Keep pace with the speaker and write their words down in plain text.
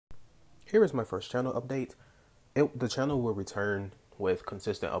Here is my first channel update. The channel will return with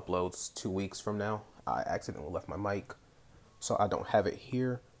consistent uploads 2 weeks from now. I accidentally left my mic, so I don't have it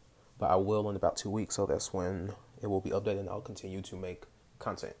here, but I will in about 2 weeks. So that's when it will be updated and I'll continue to make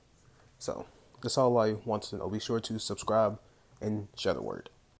content. So that's all I want to know. Be sure to subscribe and share the word.